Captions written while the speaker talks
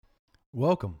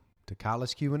Welcome to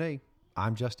College Q&A.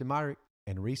 I'm Justin Myrick,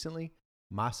 and recently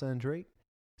my son Drake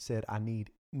said I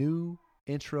need new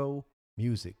intro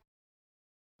music.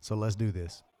 So let's do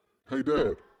this. Hey,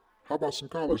 Dad, how about some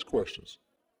college questions?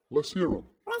 Let's hear them.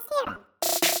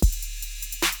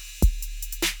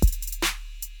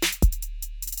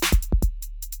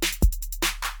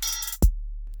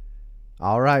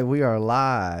 All right, we are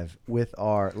live with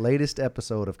our latest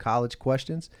episode of College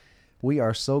Questions. We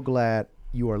are so glad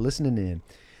you are listening in.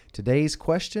 Today's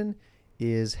question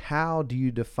is, how do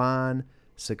you define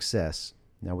success?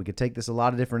 Now, we could take this a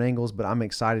lot of different angles, but I'm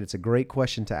excited. It's a great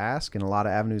question to ask in a lot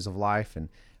of avenues of life, and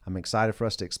I'm excited for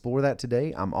us to explore that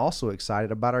today. I'm also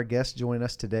excited about our guest joining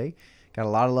us today. Got a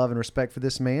lot of love and respect for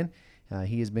this man.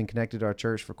 He has been connected to our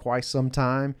church for quite some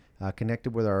time,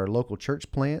 connected with our local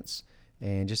church plants,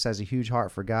 and just has a huge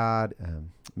heart for God.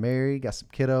 Married, got some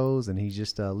kiddos, and he's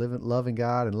just loving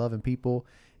God and loving people.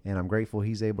 And I'm grateful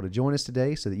he's able to join us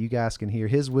today so that you guys can hear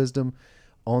his wisdom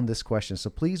on this question.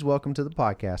 So please welcome to the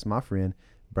podcast, my friend,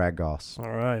 Brad Goss. All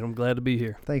right, I'm glad to be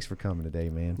here. Thanks for coming today,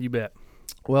 man. You bet.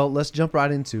 Well, let's jump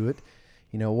right into it.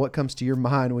 You know, what comes to your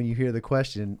mind when you hear the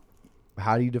question,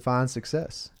 how do you define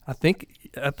success? I think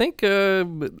that's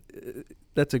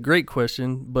a great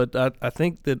question, but I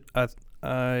think that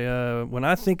I when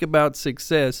I think about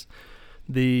success,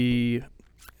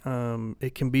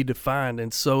 it can be defined in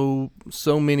so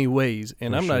many ways,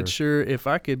 and I'm not sure if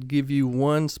I could give you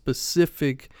one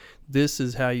specific, this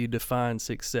is how you define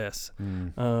success.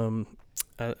 I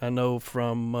know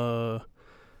from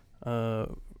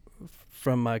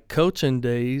my coaching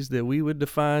days that we would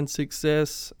define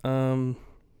success in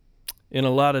a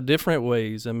lot of different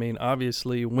ways. I mean,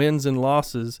 obviously, wins and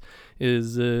losses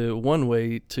is one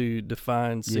way to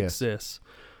define success.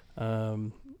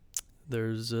 Yes.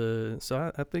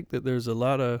 So I think that there's a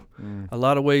lot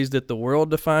of ways that the world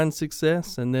defines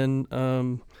success, and then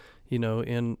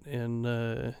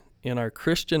in our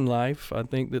Christian life, I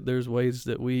think that there's ways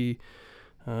that we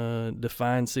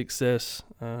define success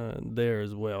there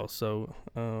as well. So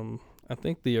I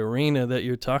think the arena that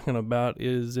you're talking about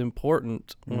is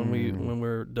important when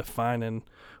we're defining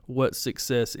what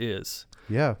success is.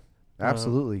 Yeah,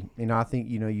 absolutely. I think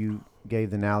you gave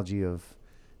the analogy of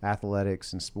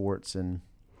athletics and sports, and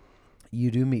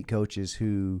you do meet coaches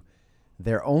who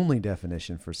their only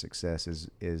definition for success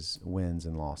is wins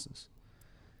and losses.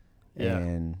 Yeah.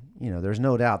 And there's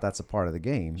no doubt that's a part of the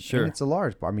game. Sure. And it's a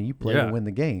large part. I mean, you play to win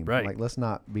the game. Right. Like, let's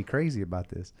not be crazy about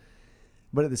this.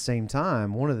 But at the same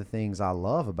time, one of the things I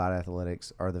love about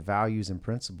athletics are the values and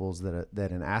principles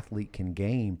that an athlete can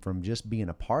gain from just being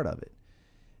a part of it.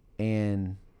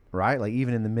 And right, like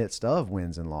even in the midst of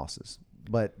wins and losses.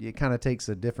 But it kind of takes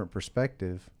a different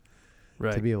perspective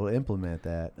to be able to implement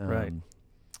that. Right.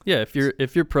 Yeah,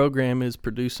 if your program is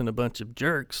producing a bunch of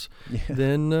jerks,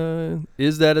 then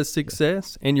is that a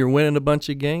success? And you're winning a bunch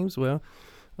of games? Well,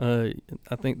 I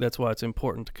think that's why it's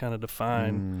important to kind of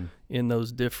define in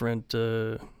those different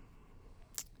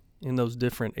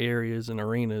areas and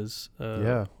arenas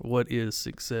what is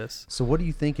success. So what are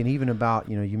you thinking even about,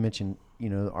 you mentioned,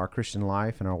 our Christian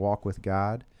life and our walk with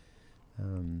God.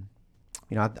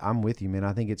 I'm with you, man.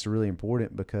 I think it's really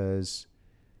important because,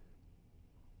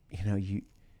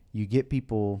 you get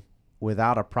people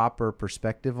without a proper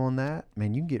perspective on that,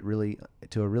 man, you can get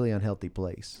to a really unhealthy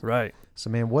place. Right. So,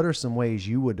 man, what are some ways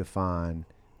you would define,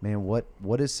 man,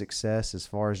 what is success as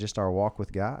far as just our walk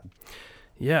with God?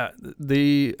 Yeah.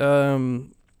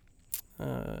 When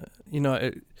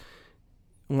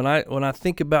I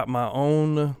think about my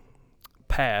own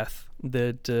path,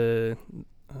 that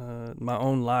my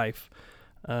own life,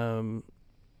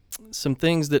 some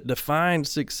things that define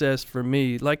success for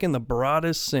me, like in the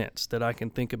broadest sense that I can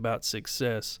think about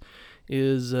success,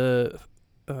 is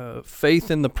faith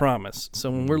in the promise.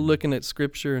 So when we're looking at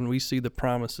Scripture and we see the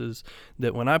promises,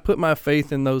 that when I put my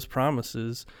faith in those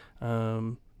promises,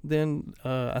 then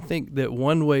I think that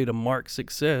one way to mark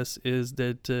success is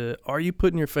that are you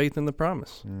putting your faith in the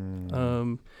promise?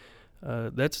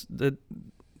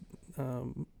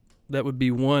 That would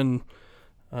be one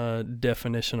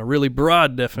definition, a really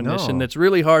broad definition that's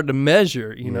really hard to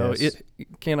measure.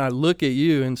 Can I look at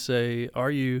you and say,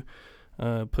 are you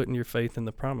putting your faith in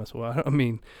the promise? Well, I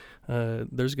mean,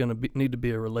 there's going to need to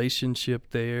be a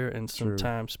relationship there and some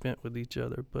time spent with each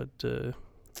other. But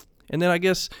and then I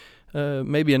guess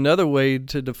maybe another way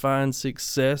to define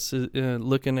success is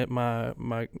looking at my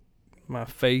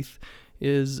faith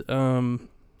is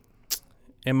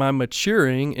am I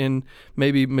maturing? And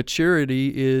maybe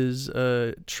maturity is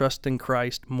trusting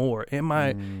Christ more. Am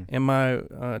I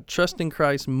trusting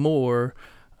Christ more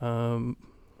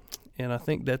I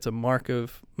think that's a mark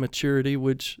of maturity,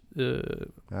 which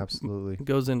absolutely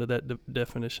goes into that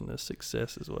definition of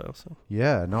success as well. So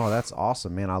yeah, no, that's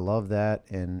awesome, man. I love that,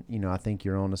 and I think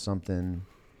you're onto something.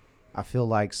 I feel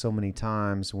like so many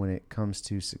times when it comes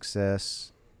to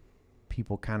success,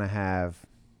 people kind of have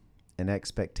an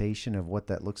expectation of what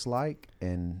that looks like,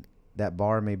 and that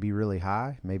bar may be really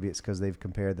high. Maybe it's because they've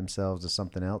compared themselves to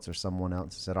something else or someone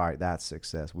else and said, all right, that's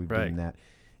success. We've done that.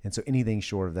 And so anything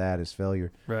short of that is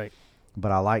failure. Right.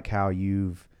 But I like how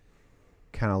you've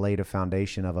kind of laid a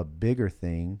foundation of a bigger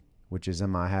thing, which is,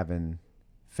 am I having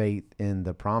faith in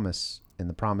the promise, in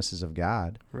the promises of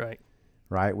God? Right.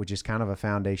 Right. Which is kind of a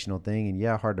foundational thing,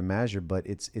 and hard to measure, but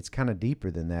it's kind of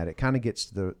deeper than that. It kind of gets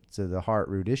to the heart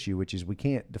root issue, which is we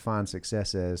can't define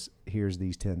success as here's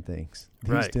these 10 things.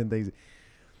 These 10 things.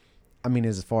 I mean,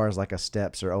 as far as like a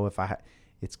steps or,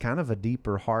 it's kind of a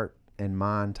deeper heart and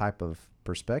mind type of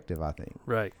perspective, I think.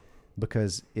 Right.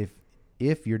 Because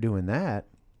if you're doing that,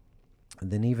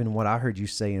 then even what I heard you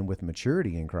saying with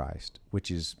maturity in Christ, which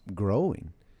is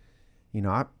growing,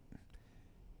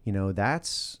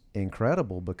 that's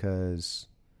incredible, because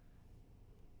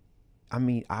I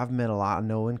mean, I've met a lot. I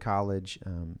know in college,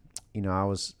 I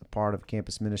was a part of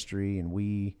campus ministry, and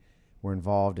we were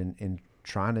involved in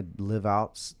trying to live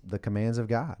out the commands of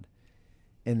God.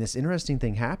 And this interesting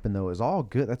thing happened, though. It was all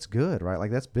good. That's good, right?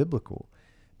 Like, that's biblical.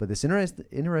 But this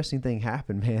interesting thing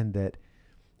happened, man, that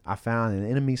I found an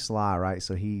enemy sly, right?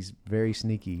 So he's very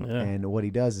sneaky. Yeah. And what he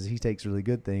does is he takes really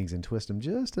good things and twists them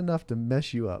just enough to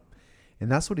mess you up.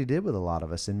 And that's what he did with a lot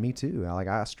of us, and me too.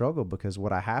 I struggled because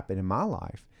what happened in my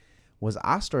life was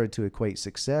I started to equate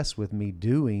success with me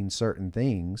doing certain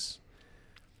things.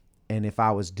 And if I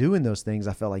was doing those things,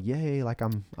 I felt like, yay, like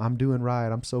I'm doing right.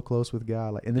 I'm so close with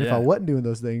God. Like, and then if I wasn't doing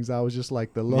those things, I was just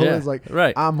like the lowest,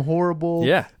 I'm horrible.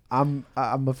 Yeah. I'm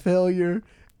a failure.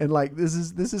 And like, this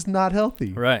is not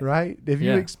healthy. Right. Right. Have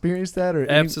you experienced that or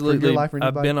absolutely? Your life or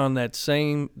I've been on that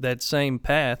same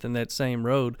path and that same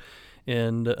road.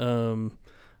 And,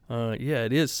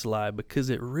 it is sly, because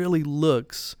it really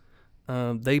looks,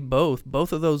 they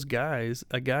both of those guys,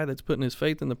 a guy that's putting his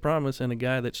faith in the promise and a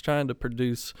guy that's trying to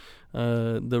produce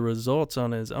the results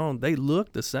on his own, they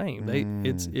look the same.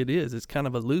 It's kind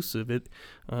of elusive.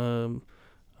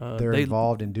 They're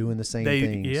involved in doing the same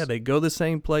things. Yeah, they go the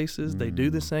same places, they do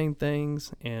the same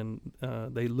things, and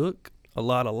they look a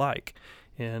lot alike.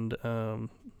 And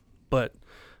but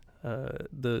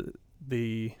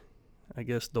the I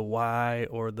guess the why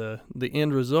or the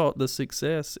end result, the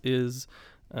success is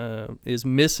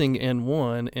missing in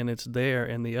one, and it's there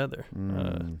in the other.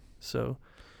 So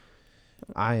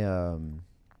I've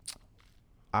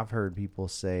heard people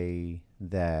say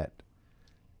that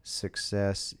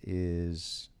success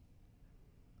is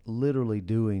literally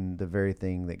doing the very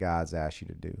thing that God's asked you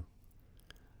to do.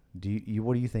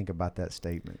 What do you think about that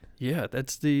statement? Yeah,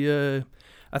 that's the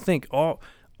I think all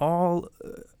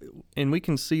and we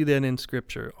can see that in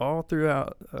Scripture all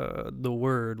throughout the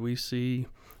Word. We see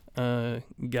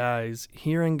guys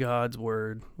hearing God's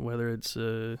word, whether it's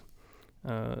the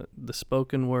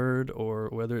spoken word or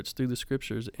whether it's through the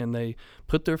Scriptures, and they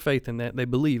put their faith in that, they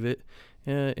believe it,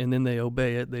 and then they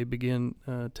obey it. They begin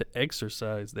to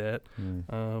exercise that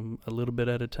a little bit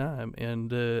at a time,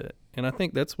 and I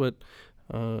think that's what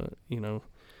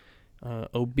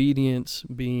obedience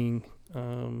being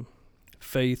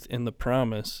faith in the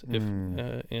promise,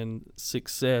 and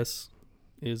success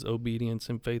is obedience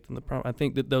and faith in the promise. I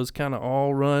think that those kind of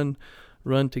all run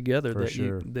together. For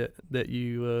sure. The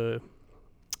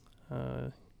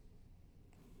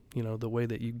way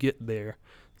that you get there.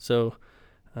 So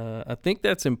I think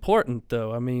that's important,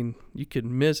 though. I mean, you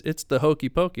can miss. It's the hokey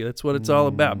pokey. That's what it's all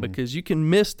about, because you can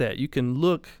miss that. You can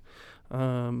look.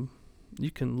 You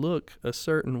can look a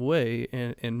certain way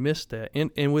and miss that,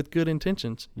 and with good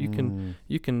intentions. You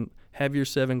can have your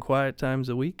 7 quiet times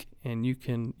a week, and you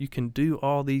can do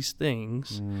all these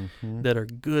things that are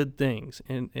good things,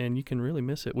 and you can really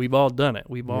miss it. We've all done it.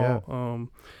 We've all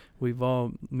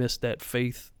missed that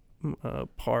faith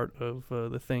part of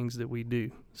the things that we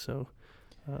do. So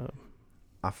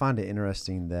I find it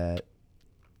interesting that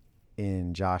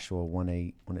in Joshua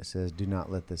 1:8, when it says, "Do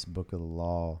not let this book of the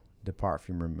law depart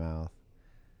from your mouth.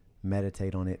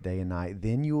 Meditate on it day and night.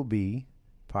 Then you will be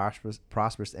prosperous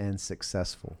and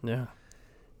successful." Yeah.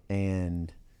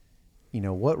 And,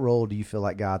 what role do you feel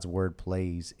like God's word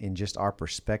plays in just our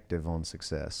perspective on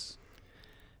success?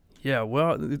 Yeah,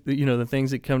 well, the things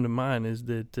that come to mind is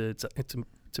that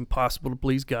it's impossible to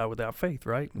please God without faith,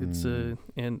 right? It's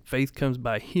and faith comes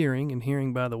by hearing, and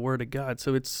hearing by the word of God.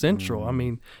 So it's central. I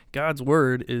mean, God's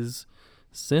word is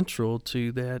central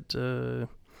to that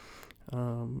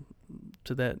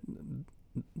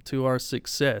to our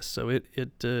success. So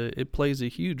it plays a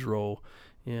huge role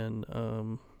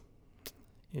in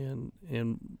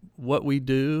what we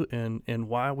do and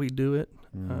why we do it.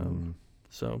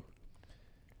 So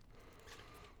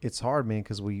it's hard, man,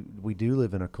 because we do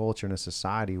live in a culture and a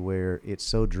society where it's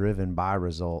so driven by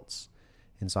results.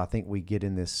 And so I think we get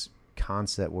in this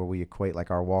concept where we equate like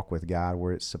our walk with God,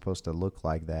 where it's supposed to look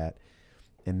like that.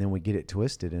 And then we get it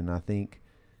twisted. And I think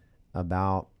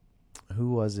about,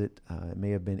 who was it? It may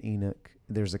have been Enoch.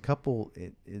 There's a couple,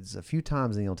 it's a few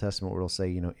times in the Old Testament where it'll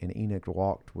say, and Enoch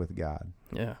walked with God.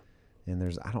 Yeah.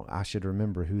 And I should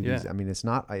remember who these, I mean, it's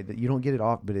not, you don't get it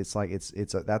off, but it's like,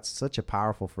 that's such a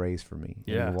powerful phrase for me.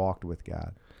 Yeah. He walked with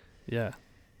God. Yeah.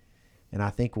 And I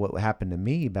think what happened to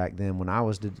me back then when I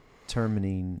was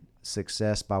determining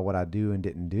success by what I do and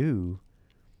didn't do,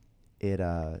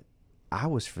 I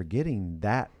was forgetting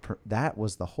that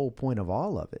was the whole point of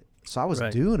all of it. So I was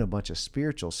doing a bunch of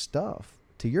spiritual stuff.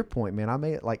 To your point, man, I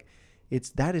made it like,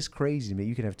 that is crazy to me.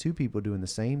 You can have two people doing the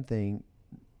same thing.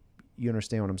 You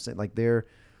understand what I'm saying? Like they're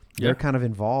kind of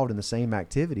involved in the same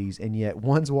activities, and yet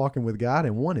one's walking with God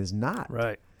and one is not.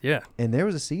 Right. Yeah. And there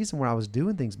was a season where I was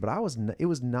doing things, but it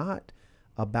was not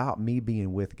about me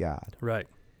being with God. Right.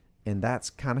 And that's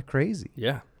kind of crazy.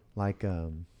 Yeah. Like,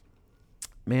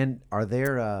 man, are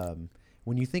there,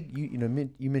 when you think,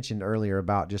 you mentioned earlier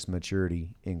about just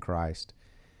maturity in Christ,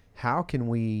 how can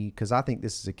we, because I think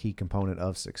this is a key component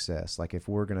of success. Like if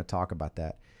we're going to talk about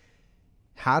that,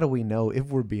 how do we know if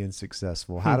we're being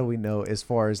successful? How do we know as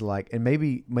far as like, and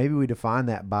maybe we define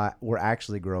that by we're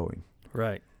actually growing.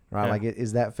 Right. Right. Yeah. Like,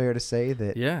 is that fair to say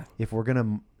that if we're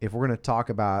going to talk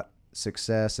about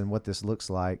success and what this looks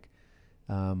like,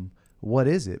 what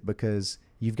is it? Because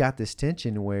you've got this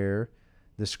tension where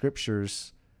the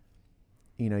scriptures,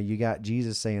 you got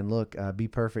Jesus saying, look, be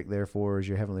perfect, therefore, as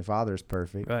your heavenly Father is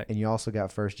perfect. Right. And you also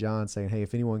got 1 John saying, hey,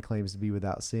 if anyone claims to be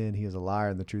without sin, he is a liar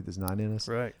and the truth is not in us.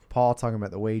 Right. Paul talking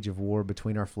about the wage of war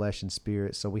between our flesh and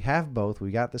spirit. So we have both. We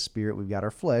got the spirit. We've got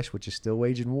our flesh, which is still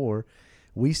waging war.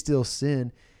 We still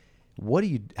sin.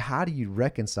 How do you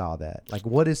reconcile that? Like,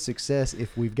 what is success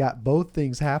if we've got both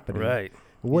things happening? Right.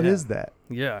 What is that?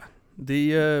 Yeah.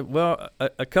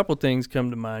 A couple things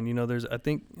come to mind. There's, I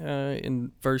think,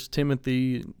 in 1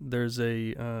 Timothy, there's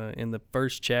in the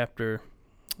first chapter,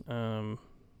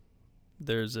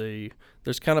 there's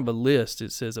kind of a list.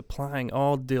 It says, applying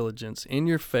all diligence in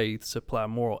your faith, supply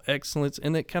moral excellence.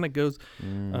 And it kind of goes,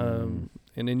 and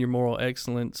in your moral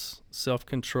excellence,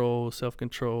 self-control,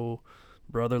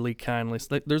 brotherly kindness.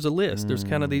 There's a list. There's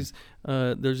kind of these.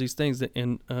 There's these things that,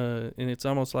 and it's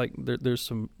almost like there's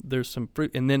some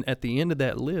fruit. And then at the end of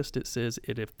that list, it says,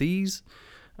 if these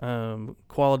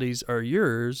qualities are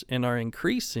yours and are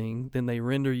increasing, then they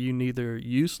render you neither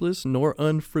useless nor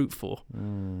unfruitful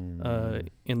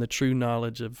in the true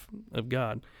knowledge of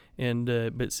God. And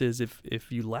but it says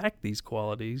if you lack these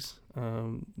qualities,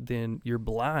 then you're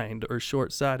blind or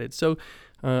short-sighted. So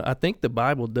I think the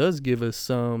Bible does give us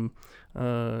some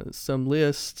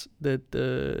lists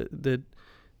that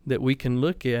we can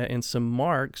look at, and some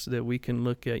marks that we can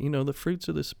look at. The fruits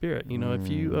of the Spirit. If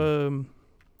you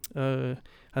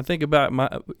I think about my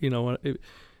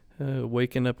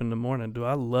waking up in the morning. Do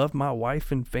I love my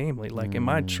wife and family? Like, am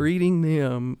I treating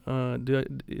them?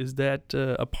 Is that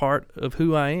a part of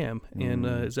who I am? And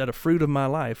is that a fruit of my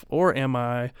life, or am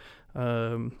I,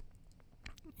 am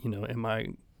I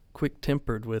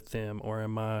quick-tempered with them, or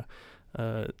am I?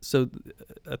 So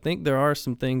I think there are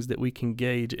some things that we can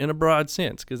gauge in a broad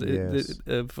sense, because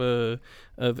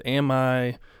of am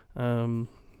I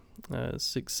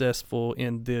successful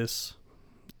in this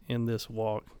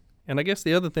walk. And I guess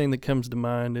the other thing that comes to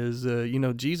mind is,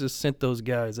 Jesus sent those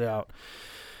guys out,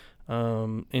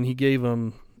 and he gave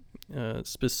them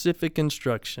specific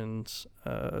instructions,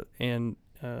 and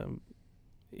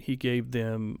he gave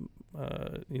them,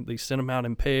 they sent them out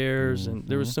in pairs, and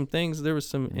there was some things,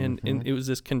 and it was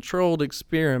this controlled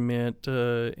experiment,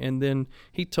 and then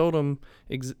he told them,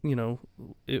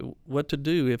 what to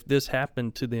do if this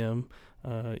happened to them.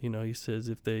 He says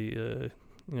if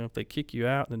they kick you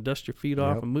out, then dust your feet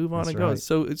off and move on and go. Right.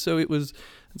 So it was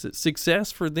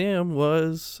success for them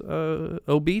was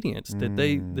obedience, that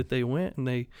they went and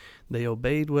they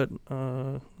obeyed what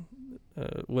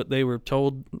they were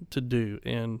told to do.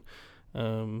 And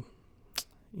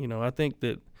I think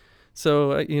that,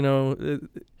 so in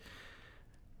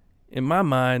my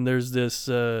mind there's this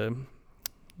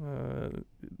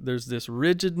there's this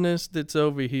rigidness that's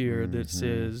over here Mm-hmm. that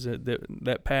says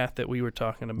that path that we were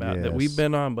talking about, that we've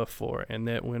been on before, and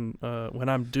that when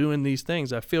I'm doing these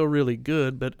things, I feel really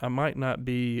good, but I might not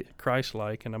be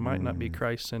Christ-like, and I might not be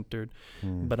Christ-centered,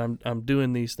 but I'm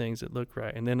doing these things that look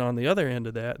right. And then on the other end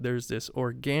of that, there's this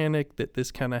organic that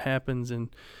this kind of happens and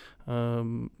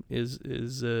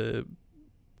is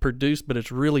produced, but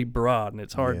it's really broad and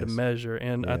it's hard to measure.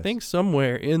 And I think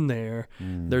somewhere in there,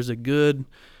 there's a good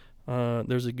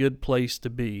place to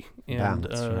be. And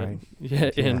right.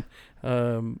 And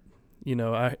you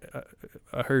know, I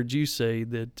heard you say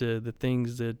that the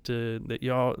things that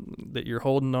you're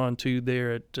holding on to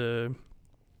there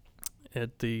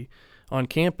on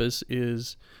campus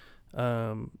is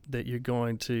that you're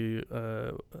going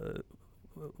to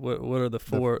what are the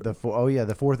four? The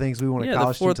four things we want a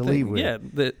college student to leave with. Yeah,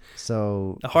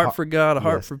 so a heart for God, a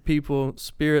heart for people,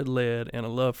 spirit led, and a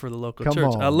love for the local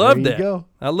church. On, I love that. Go.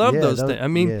 I love those things. I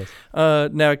mean,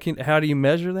 now how do you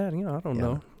measure that? You know, I don't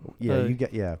know. Yeah, you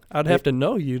get I'd have to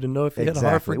know you to know if you had a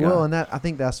heart for God. Well, and I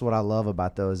think that's what I love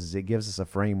about those is it gives us a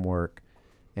framework,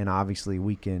 and obviously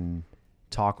we can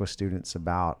talk with students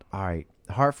about, all right,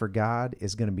 heart for God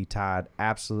is going to be tied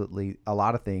absolutely a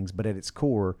lot of things, but at its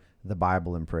core, the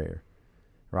Bible and prayer,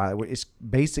 right? It's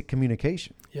basic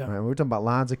communication. Yeah. Right? We're talking about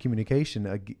lines of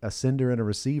communication, a sender and a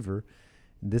receiver.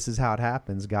 This is how it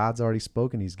happens. God's already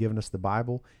spoken. He's given us the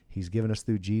Bible. He's given us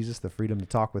through Jesus the freedom to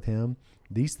talk with him.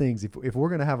 These things, if we're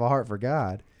going to have a heart for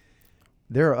God,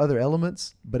 there are other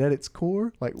elements, but at its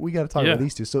core, like we got to talk about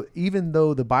these two. So even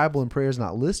though the Bible and prayer is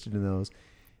not listed in those,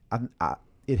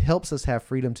 it helps us have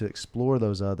freedom to explore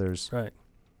those others. Right.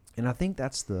 And I think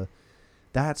that's the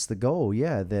goal.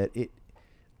 Yeah. That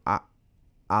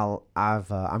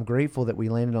I'm grateful that we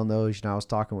landed on those. You know, I was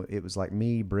talking, it was like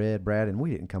me, Brad, and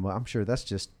we didn't come up. I'm sure that's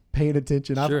just paying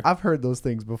attention. Sure. I've heard those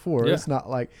things before. Yeah. It's not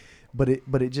like, but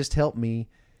it just helped me.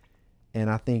 And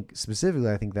I think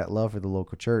specifically, that love for the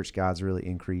local church, God's really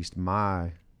increased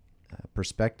my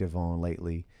perspective on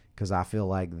lately, because I feel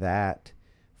like that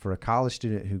for a college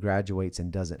student who graduates and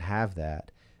doesn't have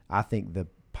that, I think the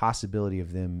possibility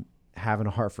of them having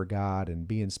a heart for God and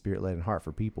being spirit-led and heart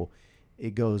for people,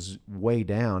 it goes way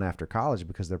down after college,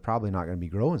 because they're probably not going to be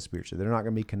growing spiritually. They're not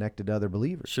going to be connected to other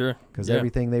believers. Sure. Because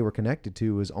everything they were connected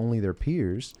to was only their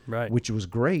peers, right? Which was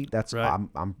great. That's right.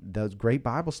 Those great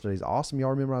Bible studies, awesome. Y'all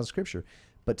remember all the scripture,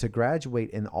 but to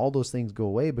graduate and all those things go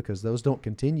away because those don't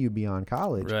continue beyond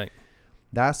college. Right.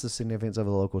 That's the significance of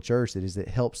a local church. That is, it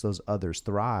helps those others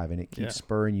thrive, and it keeps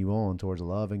spurring you on towards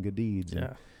love and good deeds.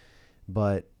 Yeah.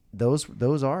 But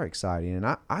those are exciting, and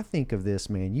I think of this,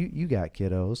 man. You got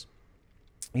kiddos.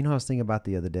 You know, I was thinking about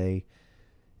the other day,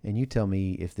 and you tell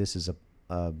me if this is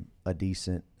a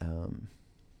decent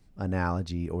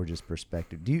analogy or just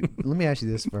perspective. Let me ask you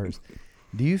this first.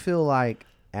 Do you feel like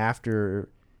after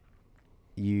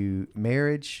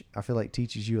marriage, I feel like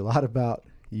teaches you a lot about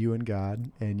you and God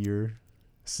and your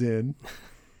sin,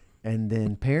 and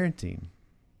then parenting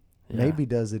maybe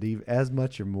does it even as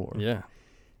much or more? Yeah.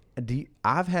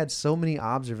 I've had so many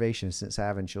observations since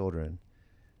having children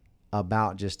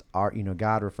about just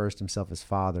God refers to himself as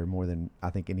Father more than I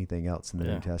think anything else in the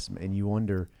New Testament. And you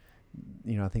wonder,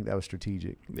 I think that was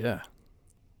strategic. Yeah.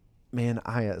 Man,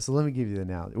 so let me give you the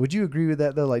analogy. Would you agree with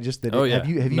that though? Like just that, have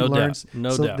you no learned? Doubt. No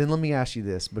so doubt. Then let me ask you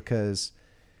this, because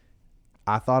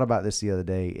I thought about this the other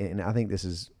day, and I think this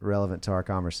is relevant to our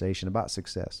conversation about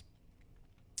success.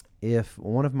 If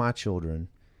one of my children,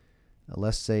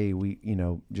 let's say we,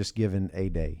 just given a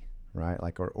day, right?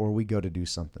 Like, or we go to do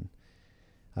something.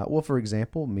 Well, for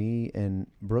example, me and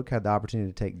Brooke had the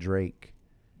opportunity to take Drake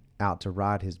out to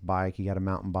ride his bike. He got a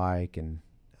mountain bike, and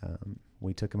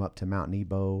we took him up to Mount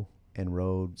Nebo and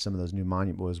rode some of those new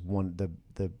monuments.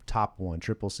 The top one,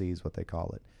 Triple C is what they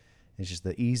call it. It's just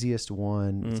the easiest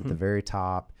one. It's at the very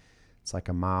top. It's like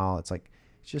a mile. It's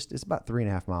about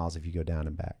 3.5 miles if you go down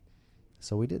and back.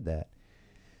 So we did that.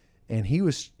 And he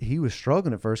was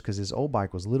struggling at first because his old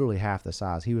bike was literally half the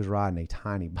size. He was riding a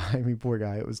tiny bike. I mean, poor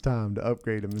guy. It was time to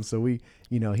upgrade him. And so we,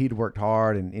 he'd worked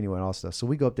hard and anyway, all stuff. So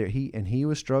we go up there. He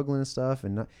was struggling and stuff,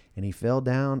 and he fell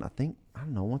down. I think, I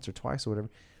don't know, once or twice or whatever.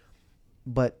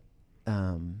 But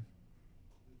and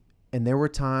there were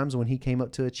times when he came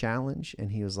up to a challenge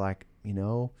and he was like, I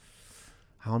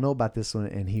don't know about this one.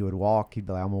 And he would walk. He'd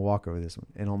be like, I'm gonna walk over this one.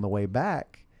 And on the way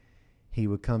back, he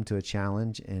would come to a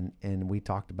challenge, and we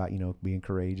talked about, being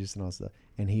courageous and all stuff.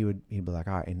 And he'd be like,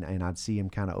 all right. And I'd see him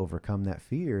kind of overcome that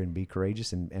fear and be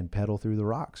courageous and pedal through the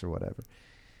rocks or whatever.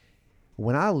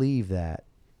 When I leave that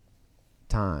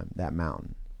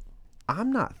mountain,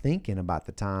 I'm not thinking about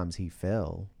the times he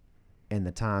fell and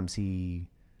the times he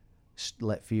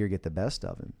let fear get the best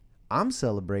of him. I'm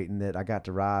celebrating that I got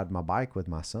to ride my bike with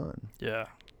my son. Yeah.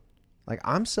 Like,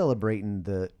 I'm celebrating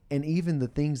and even the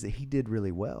things that he did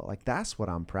really well. Like, that's what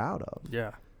I'm proud of.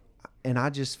 Yeah. And I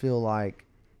just feel like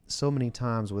so many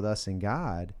times with us and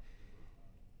God,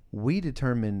 we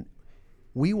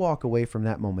walk away from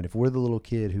that moment. If we're the little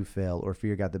kid who fell or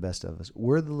fear got the best of us,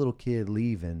 we're the little kid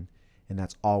leaving, and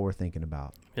that's all we're thinking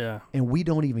about. Yeah. And we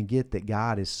don't even get that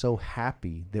God is so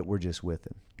happy that we're just with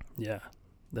him. Yeah.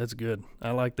 That's good.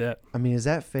 I like that. I mean, is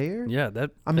that fair? Yeah.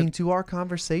 I mean, to our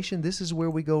conversation, this is where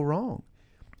we go wrong.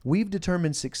 We've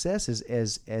determined success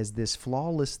as this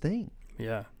flawless thing.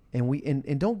 Yeah.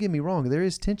 And don't get me wrong, there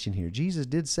is tension here. Jesus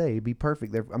did say, "Be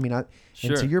perfect." There, I mean,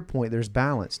 Sure. And to your point, there's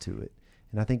balance to it,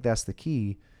 and I think that's the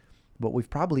key. But we've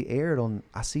probably erred on.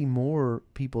 I see more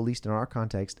people, at least in our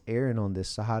context, erring on this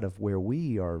side of where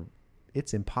we are.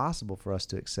 It's impossible for us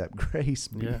to accept grace.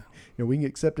 Yeah. We can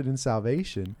accept it in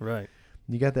salvation. Right.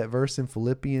 You got that verse in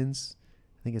Philippians,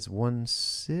 I think it's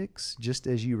 1:6, just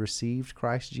as you received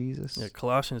Christ Jesus. Yeah.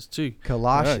 Colossians 2.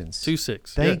 Colossians. Right.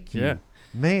 2:6. Thank you. Yeah.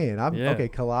 Man, Yeah. okay,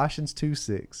 Colossians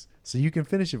 2:6. So you can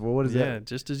finish it, but what is Yeah. that?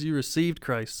 Just as you received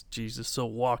Christ Jesus, so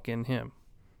walk in him.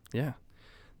 Yeah.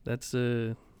 That's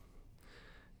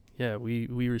yeah, we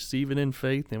receive it in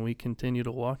faith, and we continue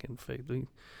to walk in faith.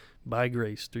 By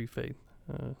grace through faith.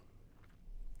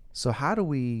 So how do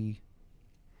we,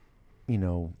 we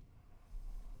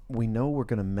know we're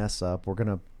going to mess up.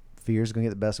 Fear's going to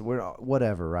get the best.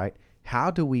 Whatever, right?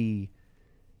 How do we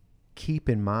keep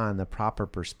in mind the proper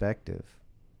perspective?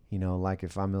 Like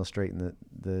if I'm illustrating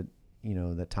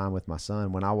the time with my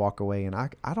son, when I walk away and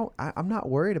I'm not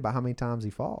worried about how many times he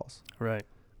falls. Right.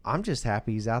 I'm just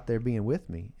happy he's out there being with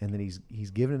me, and that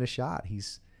he's giving it a shot.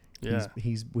 He's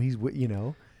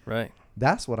Right.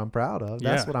 That's what I'm proud of.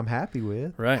 That's Yeah. what I'm happy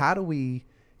with. Right. How do we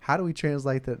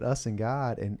translate that to us and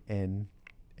God and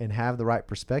have the right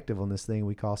perspective on this thing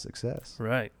we call success?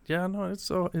 Right. Yeah. No. It's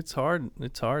hard.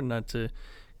 It's hard not to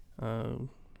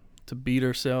beat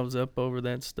ourselves up over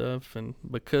that stuff, and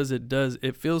because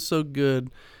it feels so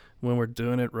good when we're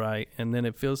doing it right, and then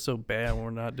it feels so bad when we're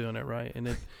not doing it right, and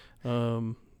it.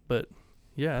 But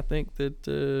yeah, I think that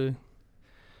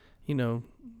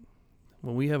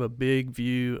when we have a big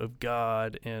view of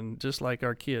God, and just like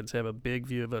our kids have a big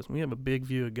view of us, we have a big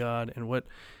view of God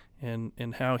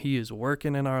and how he is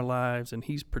working in our lives, and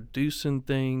he's producing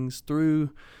things through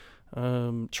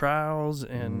trials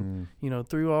and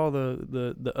through all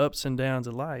the ups and downs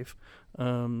of life,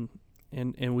 and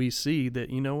we see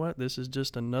that this is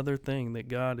just another thing that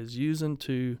God is using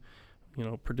to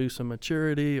produce a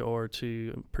maturity, or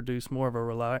to produce more of a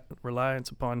reliance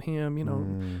upon him.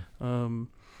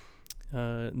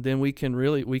 Then we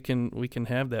can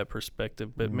have that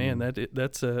perspective. But man,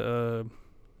 that's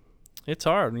it's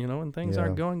hard, when things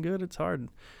aren't going good. It's hard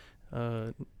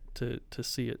to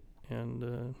see it,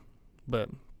 and but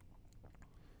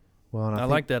I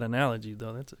like that analogy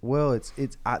though.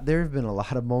 There have been a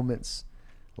lot of moments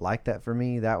like that for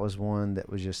me. That was one that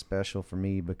was just special for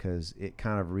me, because it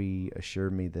kind of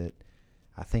reassured me that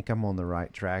I think I'm on the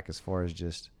right track as far as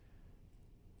just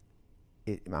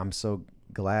it. I'm so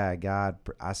glad God.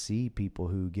 I see people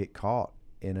who get caught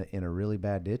in a really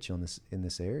bad ditch in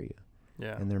this area.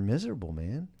 Yeah. And they're miserable,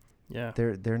 man. Yeah.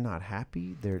 They're not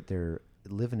happy. They're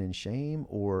living in shame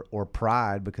or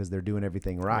pride because they're doing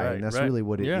everything right. And that's really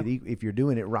what if you're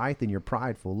doing it right, then you're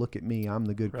prideful. Look at me, I'm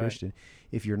the good Christian.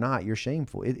 If you're not, you're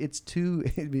shameful. It's two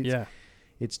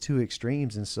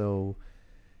extremes. And so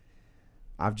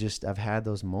I've had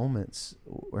those moments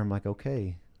where I'm like,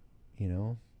 okay,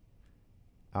 all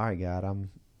right, God, I'm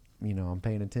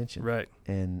paying attention. Right.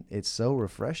 And it's so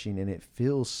refreshing, and it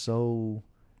feels so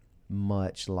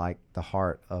much like the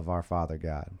heart of our Father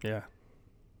God. Yeah.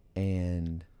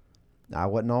 And I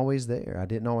wasn't always there. I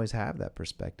didn't always have that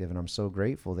perspective. And I'm so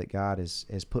grateful that God has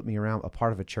put me around a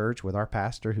part of a church with our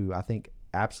pastor, who I think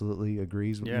absolutely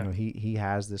agrees with, he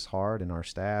has this heart, and our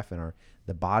staff and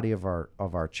the body of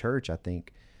our church. I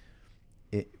think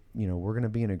we're going to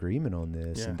be in agreement on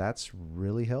this, and that's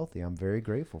really healthy. I'm very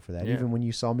grateful for that. Even when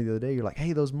you saw me the other day, you're like,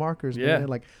 hey, those markers, man.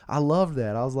 Like, I love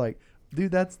that. I was like,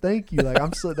 dude, thank you. Like,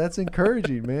 that's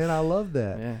encouraging, man. I love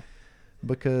that. Yeah.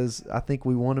 Because I think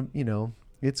we want to,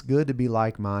 it's good to be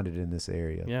like-minded in this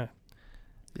area. Yeah.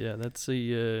 Yeah. That's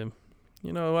the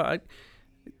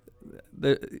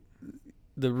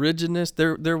rigidness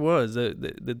there was at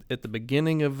the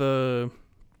beginning of a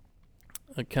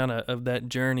kind of that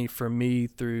journey for me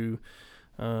through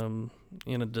in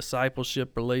a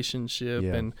discipleship relationship.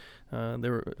 And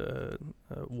there were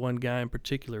one guy in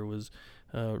particular was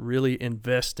really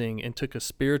investing and took a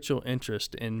spiritual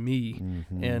interest in me.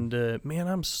 Mm-hmm. And man,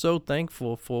 I'm so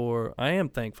thankful for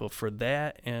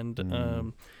that. And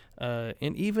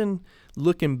and even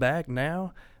looking back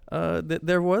now, that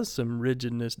there was some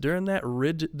rigidness during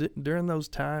those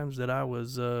times that I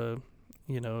was,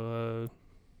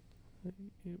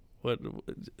 what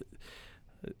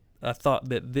I thought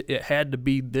that it had to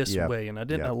be this way, and I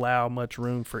didn't allow much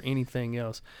room for anything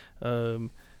else.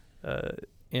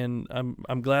 And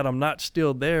I'm glad I'm not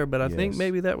still there, but I think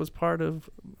maybe that was part of,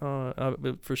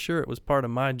 for sure it was part of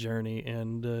my journey,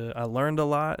 and I learned a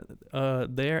lot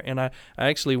there, and I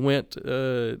actually went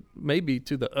maybe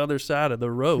to the other side of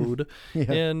the road,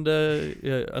 and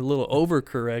a little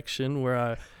overcorrection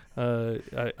where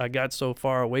I got so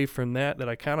far away from that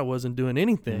I kind of wasn't doing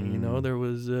anything, there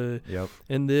was,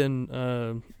 and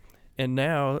then, and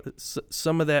now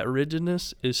some of that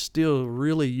rigidness is still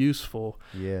really useful.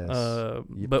 Yes.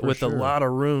 But with sure. a lot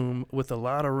of room,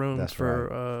 That's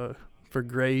for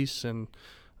grace and,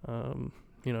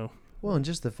 Well, and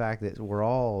just the fact that we're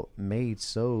all made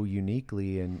so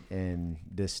uniquely and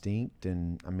distinct,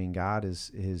 and I mean, God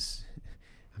is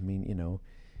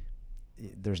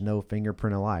there's no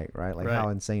fingerprint alike, right? Like how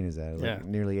insane is that? Like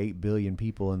nearly 8 billion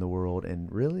people in the world,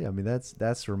 and really, I mean,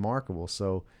 that's remarkable.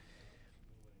 So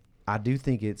I do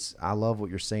think I love what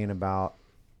you're saying about,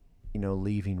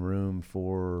 leaving room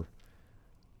for,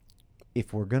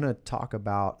 if we're going to talk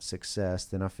about success,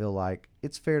 then I feel like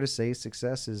it's fair to say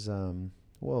success is,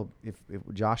 if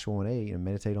Joshua 1:8 and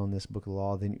meditate on this book of the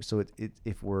law, then, so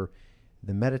if we're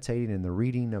the meditating and the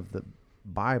reading of the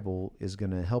Bible is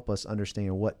going to help us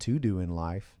understand what to do in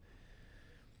life,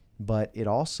 but it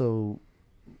also,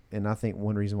 and I think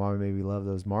one reason why we maybe love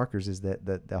those markers is that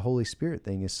the Holy Spirit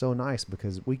thing is so nice,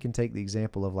 because we can take the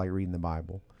example of like reading the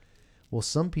Bible. Well,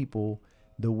 some people,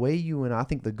 the way I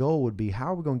think the goal would be,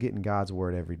 how are we going to get in God's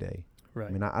word every day? Right.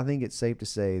 I mean, I think it's safe to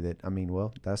say that,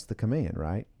 that's the command,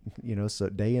 right? So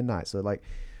day and night. So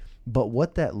but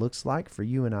what that looks like for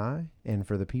you and I, and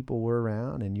for the people we're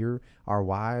around, and our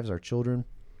wives, our children,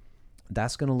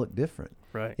 that's going to look different.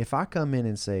 Right. If I come in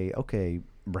and say, okay,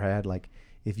 Brad, like,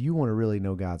 if you want to really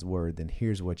know God's word, then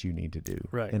here's what you need to do.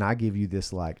 Right. And I give you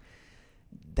this,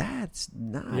 that's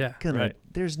not gonna,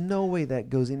 there's no way that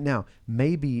goes in. Now,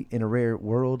 maybe in a rare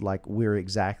world, like, we're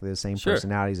exactly the same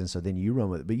personalities, and so then you run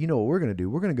with it. But you know what we're going to do?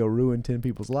 We're going to go ruin 10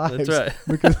 people's lives. That's right.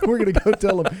 Because we're going to go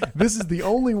tell them this is the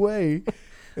only way.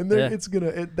 And then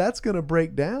that's going to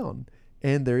break down.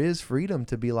 And there is freedom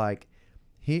to be like,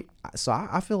 so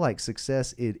I feel like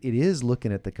success, it is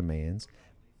looking at the commands.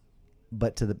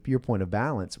 But to your point of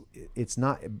balance, it's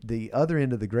not, the other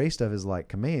end of the gray stuff is like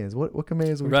commands. What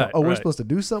commands are we talking? Oh, we're supposed to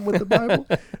do something with the Bible,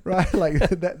 right? Like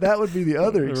that would be the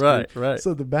other extreme. Right.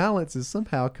 So the balance is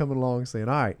somehow coming along saying,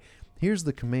 all right, here's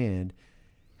the command.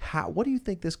 What do you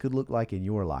think this could look like in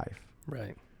your life?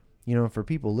 Right. For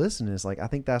people listening, it's like, I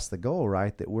think that's the goal,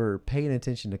 right? That we're paying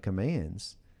attention to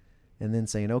commands and then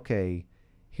saying, okay,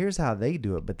 here's how they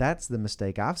do it. But that's the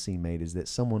mistake I've seen made, is that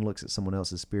someone looks at someone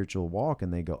else's spiritual walk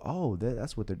and they go, oh,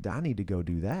 that's what I need to go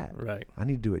do that. Right. I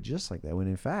need to do it just like that. When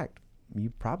in fact,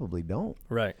 you probably don't.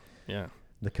 Right. Yeah.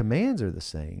 The commands are the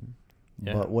same,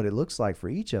 but what it looks like for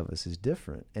each of us is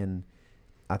different. And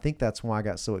I think that's why I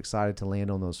got so excited to land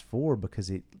on those 4, because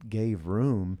it gave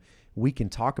room. We can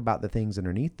talk about the things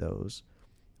underneath those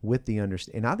with the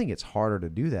understanding. And I think it's harder to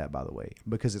do that, by the way,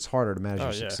 because it's harder to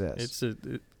measure success.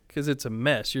 Because it's a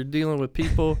mess. You're dealing with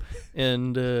people,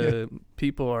 and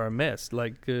people are a mess.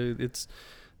 Like it's,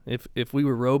 if we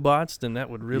were robots, then that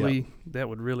would really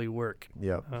work.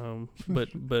 Yeah. But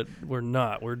we're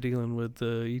not. We're dealing with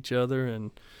each other,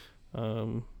 and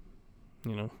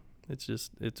it's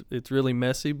just it's really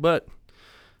messy. But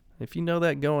if you know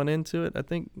that going into it, I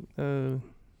think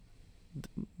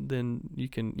then you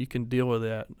can deal with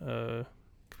that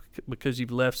because you've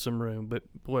left some room. But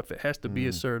boy, if it has to be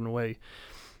a certain way,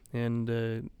 and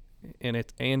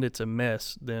it's a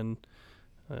mess, then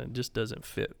it just doesn't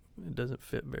fit. It doesn't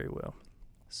fit very well.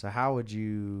 So how would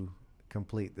you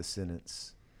complete the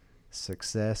sentence?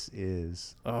 Success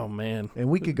is. Oh man! And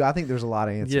we could go. I think there's a lot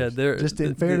of answers. Yeah, there. Just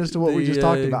in fairness to what we just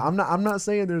talked about, I'm not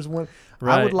saying there's one.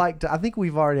 Right. I would like to. I think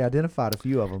we've already identified a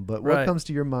few of them. But what comes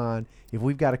to your mind if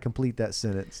we've got to complete that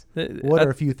sentence? What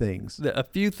are a few things? A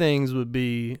few things would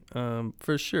be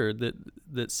for sure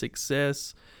that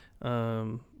success,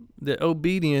 that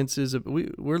obedience is.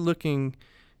 We're looking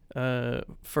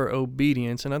for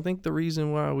obedience, and I think the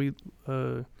reason why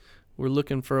we're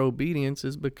looking for obedience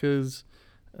is because.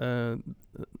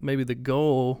 Maybe the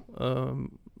goal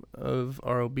of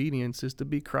our obedience is to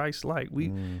be Christ-like.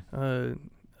 We're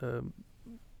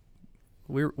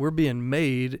we're being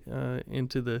made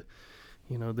into the,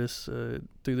 this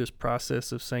through this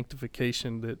process of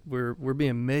sanctification, that we're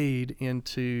being made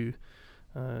into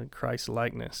Christ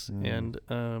likeness. And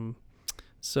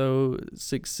so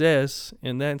success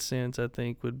in that sense, I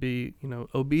think, would be,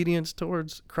 obedience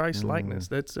towards Christ likeness.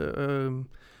 That's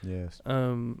yes.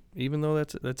 Even though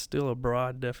that's still a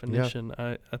broad definition,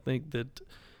 I think that.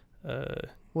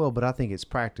 Well, but I think it's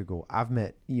practical. I've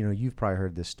met, you've probably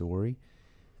heard this story,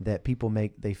 that people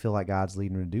they feel like God's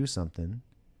leading them to do something,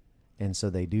 and so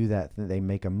they do that. They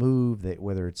make a move, that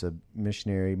whether it's a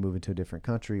missionary moving to a different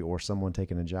country or someone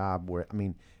taking a job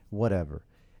whatever,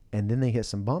 and then they hit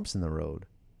some bumps in the road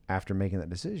after making that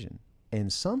decision.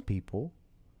 And some people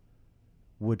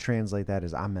would translate that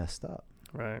as, I messed up.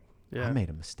 Right. Yeah. I made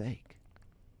a mistake.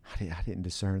 I didn't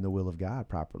discern the will of God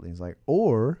properly. It's like,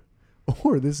 or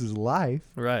this is life.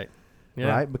 Right. Yeah.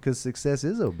 Right? Because success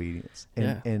is obedience.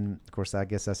 And of course, I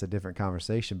guess that's a different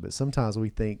conversation, but sometimes we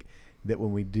think that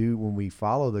when we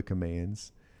follow the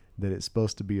commands, that it's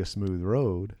supposed to be a smooth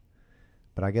road.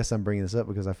 But I guess I'm bringing this up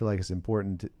because I feel like it's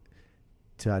important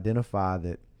to identify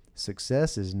that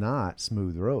success is not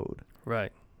smooth road.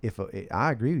 Right.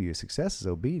 I agree with you, success is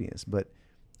obedience, but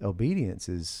obedience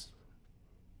is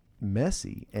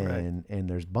messy, and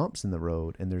there's bumps in the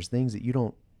road, and there's things that you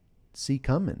don't see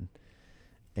coming.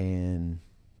 And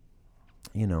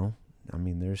so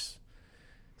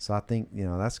I think,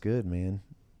 that's good, man.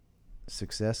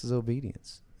 Success is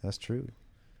obedience. That's true.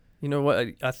 You know what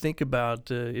I think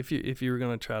about, if you were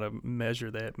going to try to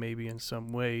measure that maybe in some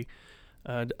way,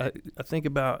 I think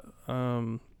about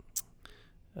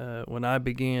when I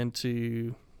began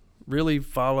to really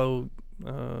follow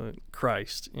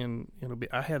Christ, and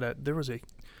there was a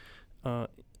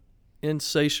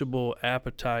insatiable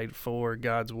appetite for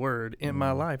God's word in my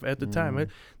life at the time.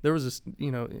 There was this,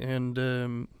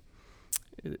 and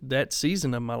that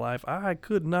season of my life, I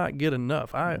could not get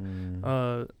enough.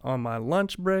 On my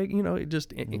lunch break,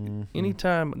 any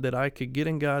time that I could get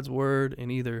in God's word, and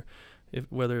either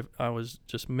whether I was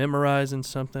just memorizing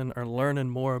something or learning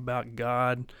more about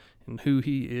God and who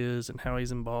He is and how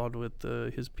He's involved with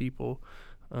His people,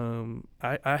 I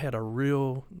had a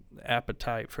real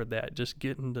appetite for that, just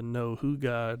getting to know who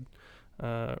God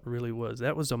really was.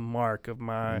 That was a mark of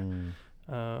my,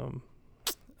 and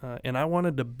I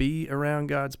wanted to be around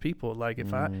God's people. Like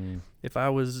if I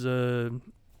was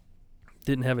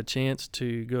didn't have a chance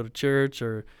to go to church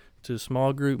or to a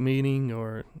small group meeting,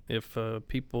 or if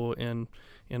people in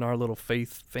our little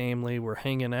faith family were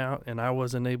hanging out and I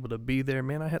wasn't able to be there,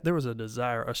 man, there was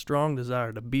a strong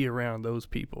desire to be around those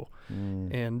people.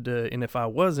 And if I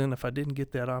didn't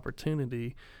get that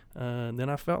opportunity, then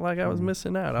I felt like I was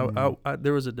missing out.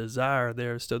 There was a desire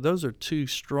there. So those are two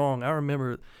strong. I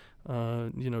remember,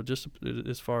 just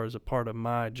as far as a part of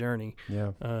my journey,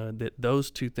 that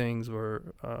those two things were,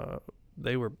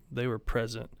 they were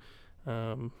present.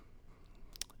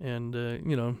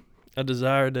 A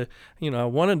desire to, I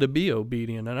wanted to be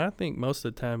obedient. And I think most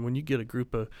of the time when you get a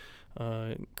group of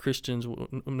Christians,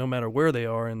 no matter where they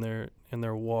are in their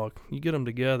walk, you get them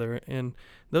together and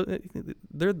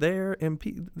they're there, and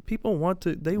people want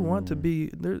to be,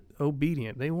 they're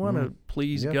obedient. They want to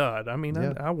please God. I mean,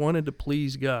 I wanted to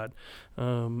please God.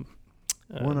 And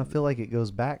I feel like it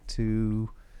goes back to,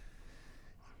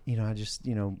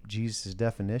 Jesus'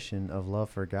 definition of love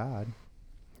for God.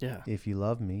 Yeah. If you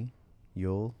love me,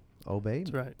 you'll obey me.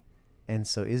 That's right. And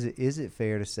so is it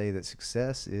fair to say that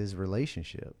success is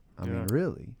relationship? I mean,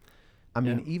 really? I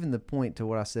mean, even the point to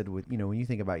what I said with, when you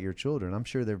think about your children, I'm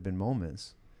sure there have been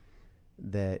moments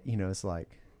that, it's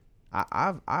like,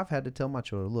 I've had to tell my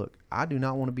children, look, I do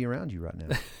not want to be around you right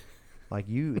now. Like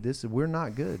we're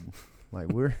not good. Like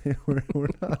we're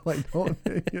not like, don't,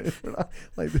 we're not,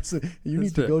 like this. You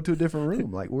need to go to a different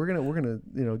room. Like we're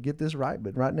gonna get this right.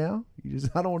 But right now,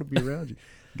 I don't want to be around you.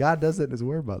 God does that in His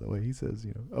Word, by the way. He says,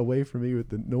 away from me with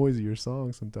the noise of your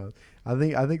song. Sometimes I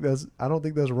don't think that's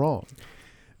wrong.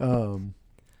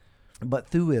 But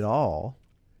through it all,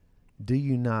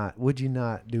 would you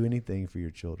not do anything for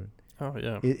your children? Oh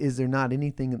yeah. Is there not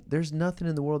anything? There's nothing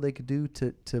in the world they could do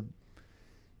to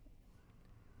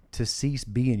cease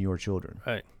being your children.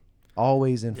 Right.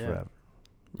 Always and forever.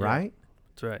 Yeah. Right?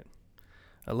 That's right.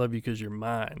 I love you because you're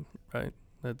mine. Right.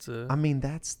 That's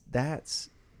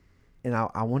and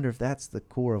I wonder if that's the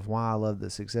core of why I love the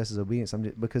success is obedience.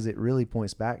 Because it really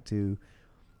points back to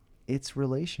it's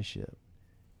relationship.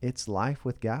 It's life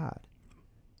with God.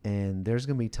 And there's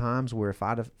going to be times where if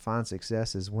I define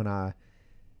success is when I,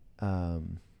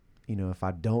 if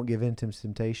I don't give in to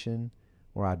temptation,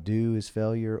 or I do is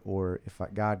failure, or if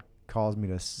God calls me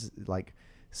to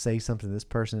say something to this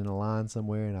person in a line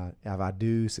somewhere, and if I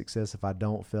do, success. If I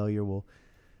don't, failure. Well,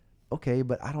 okay,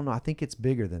 but I don't know. I think it's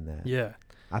bigger than that. Yeah.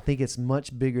 I think it's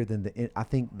much bigger than I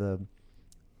think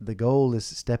the goal is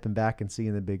stepping back and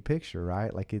seeing the big picture,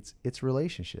 right? Like it's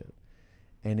relationship,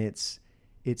 and it's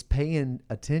paying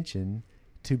attention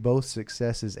to both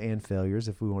successes and failures,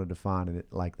 if we want to define it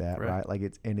like that, right? Like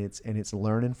it's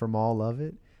learning from all of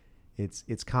it.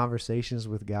 It's conversations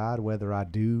with God, whether I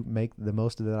do make the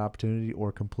most of that opportunity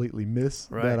or completely miss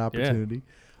that opportunity,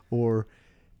 or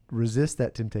resist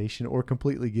that temptation or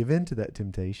completely give in to that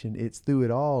temptation. It's through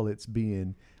it all. It's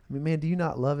being, I mean, man, do you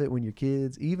not love it when your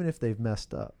kids, even if they've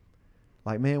messed up,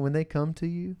 like, man, when they come to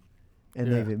you and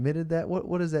they've admitted that,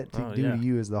 what does that do to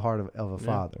you as the heart of a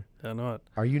father? I know it.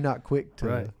 Are you not quick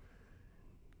to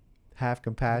have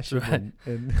compassion?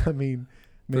 And I mean,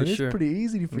 man, it's pretty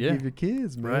easy to forgive your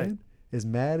kids, man. Right. As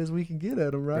mad as we can get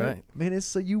at them, right? Man, it's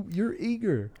so you're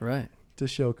eager to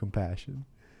show compassion.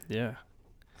 Yeah.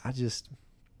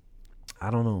 I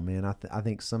don't know, man. I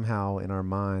think somehow in our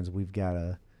minds we've got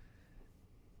to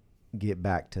get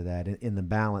back to that in the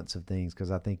balance of things,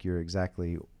 because I think you're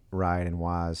exactly right and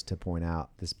wise to point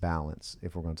out this balance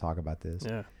if we're going to talk about this.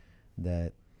 Yeah.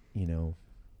 That, you know,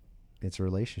 it's a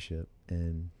relationship,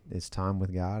 and it's time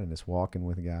with God, and it's walking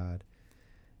with God,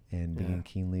 and being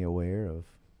keenly aware of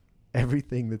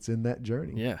everything that's in that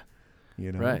journey. Yeah.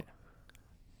 You know? Right.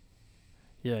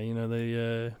 Yeah, you know,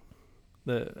 the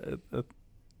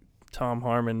Tom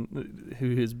Harmon,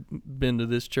 who has been to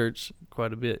this church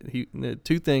quite a bit,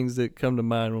 two things that come to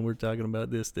mind when we're talking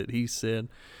about this that he said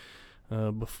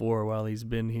before while he's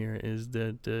been here is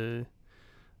that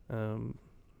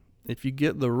if you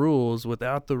get the rules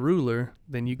without the ruler,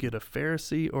 then you get a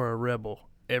Pharisee or a rebel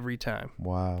every time.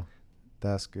 Wow.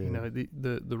 That's good. You know,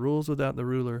 the rules without the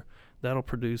ruler, that'll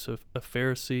produce a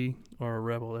Pharisee or a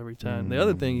rebel every time. The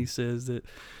other thing he says that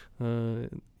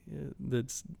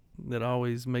that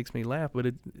always makes me laugh, but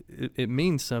it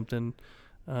means something,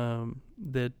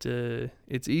 that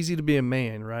it's easy to be a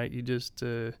man, right? You just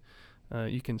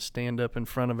you can stand up in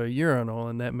front of a urinal,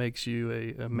 and that makes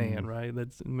you a man, right?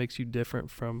 That makes you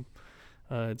different from.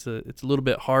 It's a little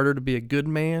bit harder to be a good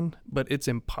man, but it's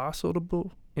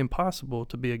impossible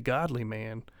to be a godly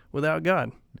man without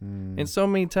God. And so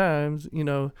many times, you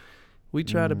know, we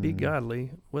try to be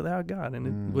godly without God,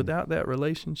 and without that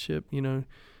relationship, you know,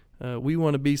 we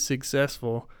want to be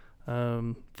successful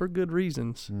for good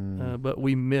reasons, but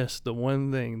we miss the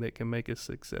one thing that can make us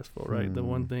successful, right? The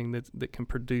one thing that can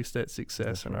produce that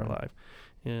success in our life,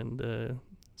 and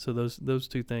so those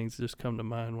two things just come to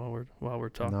mind while we're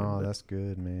talking. No, that's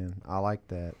good, man. I like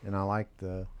that, and I like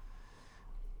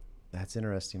that's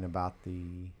interesting about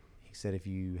he said if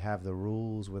you have the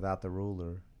rules without the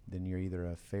ruler, then you're either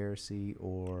a Pharisee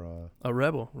or a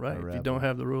rebel, right? If you don't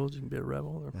have the rules, you can be a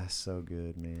rebel. That's so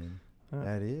good, man.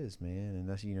 That is, man. And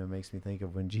that's, you know, makes me think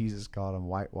of when Jesus called them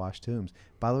whitewashed tombs.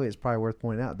 By the way, it's probably worth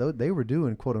pointing out, though, they were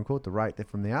doing, quote unquote, the right thing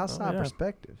from the outside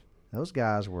perspective. Those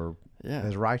guys were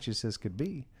as righteous as could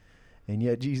be. And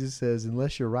yet Jesus says,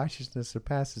 unless your righteousness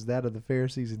surpasses that of the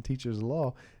Pharisees and teachers of the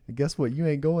law, and guess what? You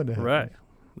ain't going to heaven. Right.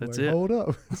 That's it. Hold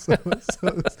up.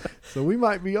 So we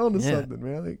might be on to something,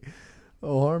 man. I think,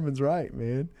 Harmon's right,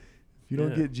 man. If you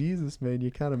don't get Jesus, man,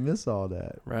 you kind of miss all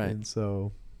that. Right. And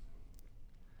so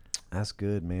that's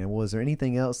good, man. Well, is there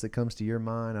anything else that comes to your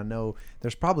mind? I know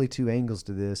there's probably two angles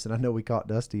to this, and I know we caught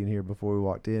Dusty in here before we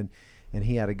walked in, and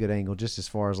he had a good angle just as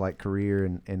far as like career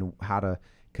and how to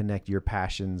connect your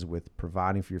passions with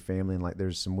providing for your family, and like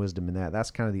there's some wisdom in that.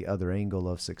 That's kind of the other angle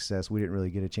of success we didn't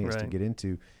really get a chance to get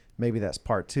into. Maybe that's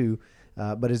part two.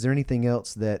 But is there anything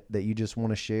else that you just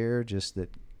want to share, just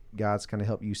that God's kind of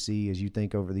helped you see as you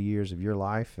think over the years of your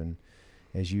life and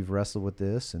as you've wrestled with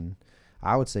this? And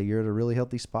I would say you're at a really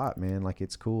healthy spot, man. Like,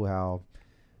 it's cool how,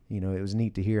 you know, it was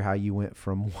neat to hear how you went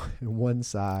from one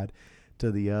side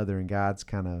to the other, and God's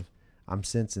kind of, I'm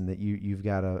sensing that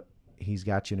he's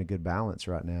got you in a good balance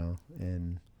right now.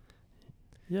 And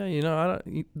yeah, you know,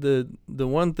 the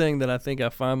one thing that I think I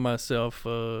find myself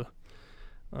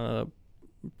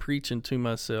preaching to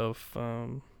myself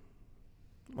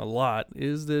a lot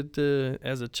is that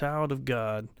as a child of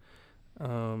God,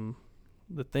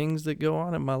 the things that go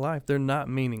on in my life, they're not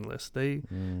meaningless.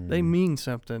 They mean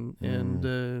something,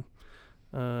 and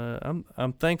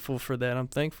I'm thankful for that. I'm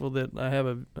thankful that I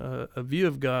have a view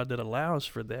of God that allows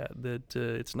for that. That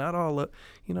it's not all up,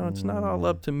 you know, it's not all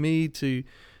up to me to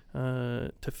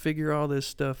figure all this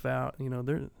stuff out. You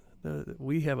know,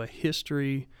 we have a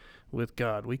history with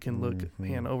God. We can look,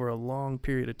 man, over a long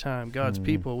period of time. God's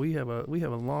people, we have a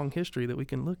long history that we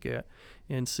can look at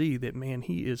and see that, man,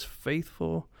 He is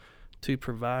faithful to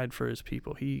provide for his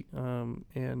people.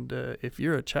 If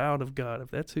you're a child of God,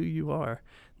 if that's who you are,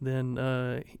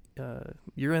 then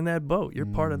you're in that boat. You're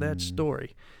part of that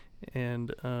story.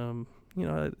 And I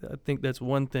think that's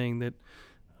one thing that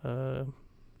I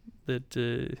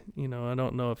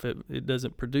don't know if it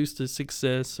doesn't produce the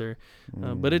success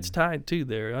but it's tied to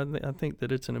there. I think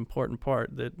that it's an important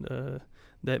part that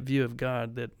that view of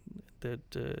God that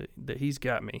He's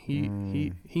got me.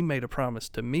 He made a promise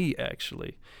to me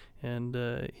actually, and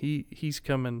He's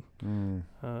coming.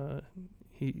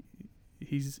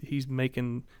 He's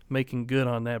making good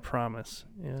on that promise,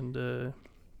 and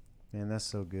man, that's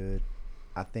so good.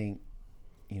 I think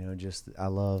I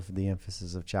love the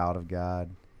emphasis of child of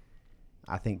God.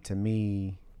 I think to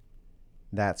me,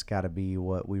 that's got to be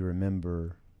what we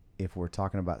remember if we're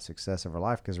talking about success of our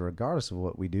life, because regardless of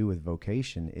what we do with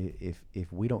vocation,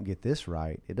 if we don't get this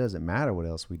right, it doesn't matter what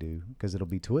else we do, because it'll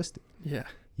be twisted. Yeah.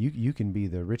 You can be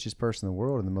the richest person in the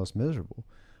world and the most miserable,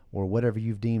 or whatever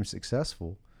you've deemed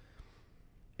successful,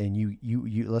 and you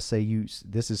let's say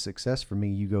this is success for me,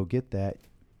 you go get that.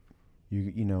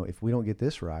 If we don't get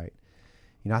this right,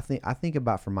 I think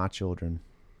about for my children,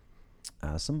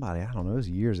 somebody, I don't know, it was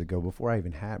years ago, before I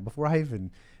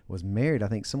even was married, I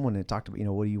think someone had talked about,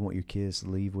 what do you want your kids to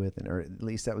leave with? Or at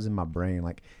least that was in my brain.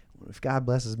 Like, if God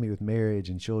blesses me with marriage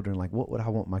and children, like, what would I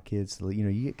want my kids to leave?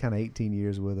 You get kind of 18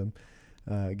 years with them,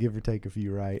 give or take a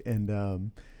few, right?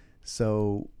 And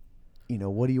so,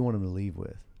 what do you want them to leave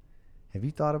with? Have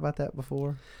you thought about that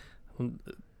before?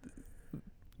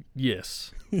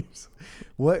 Yes.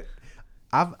 What?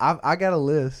 I got a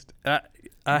list. I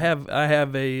have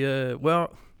a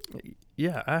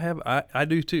yeah, I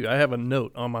do too. I have a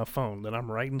note on my phone that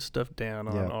I'm writing stuff down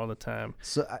on all the time.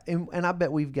 So and I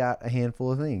bet we've got a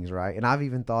handful of things, right? And I've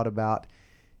even thought about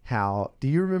do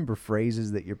you remember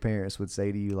phrases that your parents would say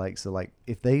to you, like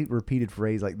if they repeated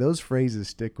phrase, like those phrases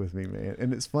stick with me, man.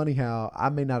 And it's funny how I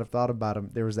may not have thought about them.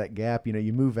 There was that gap, you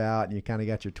move out and you kind of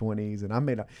got your 20s, and I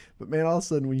may not, but man, all of a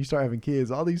sudden when you start having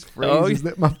kids, all these phrases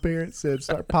that my parents said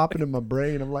start popping in my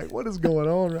brain. I'm like, what is going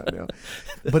on right now?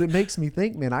 But it makes me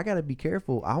think, man, I got to be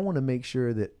careful. I want to make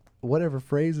sure that whatever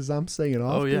phrases I'm saying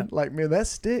often, like, man, that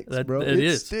sticks, bro.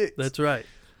 It sticks. That's right.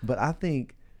 But I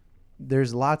think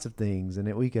there's lots of things,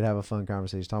 and we could have a fun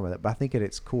conversation talking about that. But I think at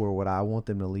its core, what I want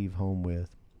them to leave home with,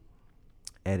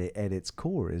 at its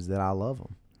core, is that I love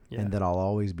them, and that I'll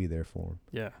always be there for them.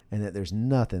 Yeah. And that there's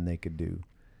nothing they could do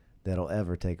that'll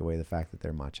ever take away the fact that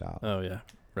they're my child. Oh yeah,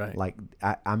 right. Like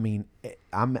I'm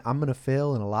gonna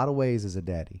fail in a lot of ways as a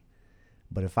daddy,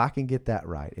 but if I can get that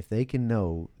right, if they can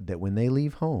know that when they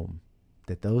leave home,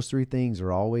 that those three things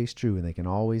are always true, and they can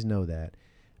always know that,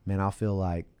 man, I'll feel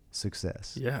like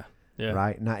success. Yeah. Yeah.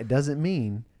 Right. Now, it doesn't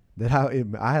mean that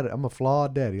I'm a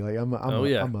flawed daddy. Like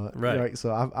right.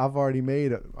 So I've already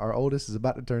made our oldest is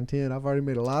about to turn 10. I've already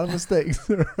made a lot of mistakes.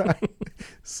 Right.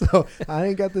 So I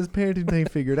ain't got this parenting thing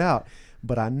figured out,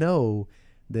 but I know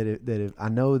that if I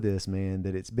know this, man,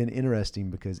 that it's been interesting,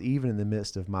 because even in the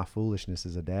midst of my foolishness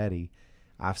as a daddy,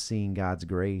 I've seen God's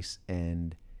grace,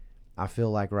 and I feel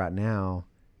like right now,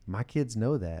 my kids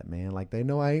know that, man. Like, they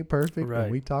know I ain't perfect. Right.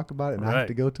 And we talk about it, and I have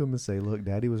to go to them and say, look,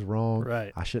 Daddy was wrong.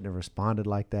 Right. I shouldn't have responded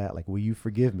like that. Like, will you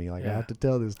forgive me? Like, I have to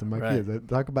tell this to my kids. I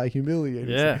talk about humiliating.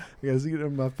 Yeah. I got to see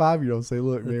my 5-year-old and say,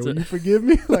 look, man, will you forgive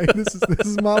me? Like, this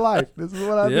is my life. This is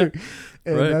what I do.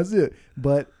 And that's it.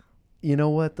 But you know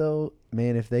what, though?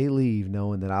 Man, if they leave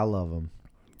knowing that I love them,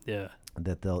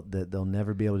 that they'll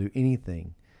never be able to do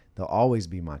anything. They'll always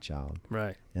be my child.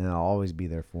 Right. And I'll always be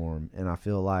there for them. And I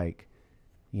feel like,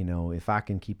 if I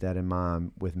can keep that in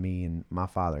mind with me and my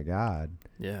Father God,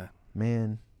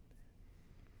 man,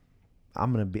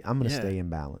 I'm gonna stay in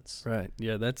balance. Right.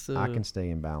 Yeah, that's I can stay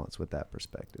in balance with that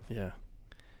perspective. Yeah,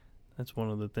 that's one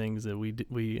of the things that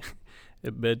we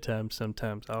at bedtime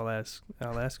sometimes I'll ask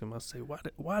them. I'll say,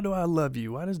 why do I love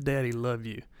you? Why does Daddy love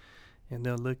you? And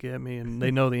they'll look at me and they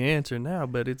know the answer now,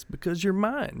 but it's because you're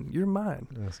mine. You're mine.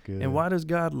 That's good. And why does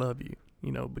God love you?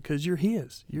 Because you're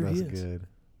His. You're His. That's good.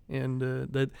 And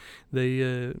that they,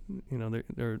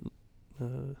 they're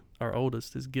our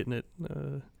oldest is getting it.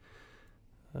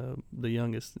 The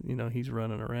youngest, he's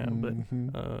running around.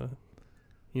 But,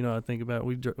 I think about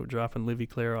we dropping Livy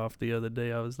Claire off the other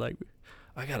day. I was like,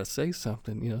 I gotta say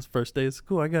something. It's first day of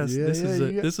school. I gotta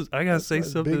say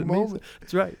something. Big moment.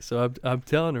 That's right. So I'm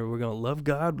telling her we're gonna love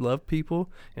God, love people,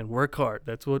 and work hard.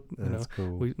 That's what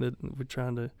cool. we're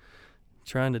trying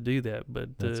to do that.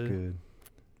 But that's good.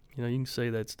 You can say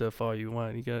that stuff all you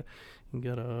want. You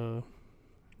gotta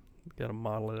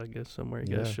model it, I guess, somewhere.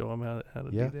 You gotta show them how to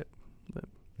do that. But.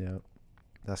 Yeah,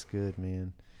 that's good,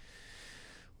 man.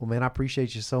 Well, man, I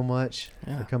appreciate you so much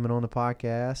for coming on the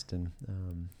podcast, and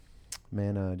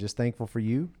man, just thankful for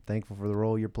you. Thankful for the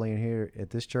role you're playing here at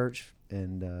this church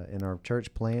and in our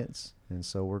church plants. And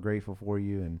so we're grateful for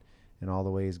you and all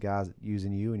the ways God's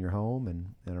using you in your home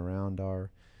and around our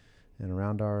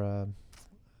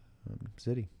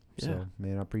city. Yeah. So,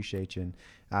 man, I appreciate you. And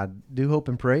I do hope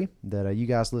and pray that you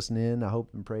guys listen in. I hope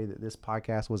and pray that this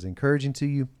podcast was encouraging to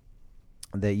you,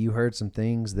 that you heard some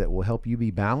things that will help you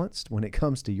be balanced when it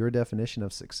comes to your definition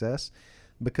of success.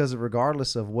 Because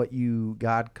regardless of what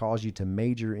God calls you to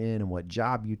major in and what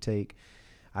job you take,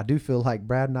 I do feel like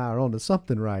Brad and I are on to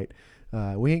something right.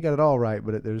 We ain't got it all right,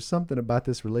 but there's something about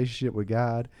this relationship with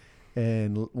God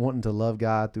and wanting to love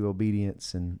God through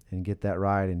obedience and get that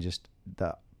right, and just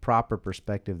the proper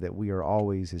perspective that we are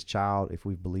always his child if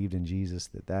we've believed in Jesus,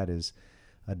 that is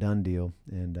a done deal,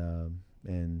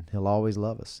 and he'll always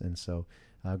love us. And so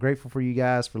grateful for you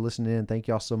guys for listening in. Thank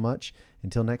y'all so much.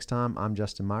 Until next time, I'm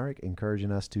Justin Myrick,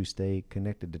 encouraging us to stay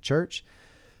connected to church,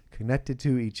 connected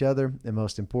to each other, and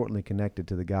most importantly, connected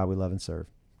to the God we love and serve.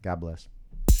 God bless.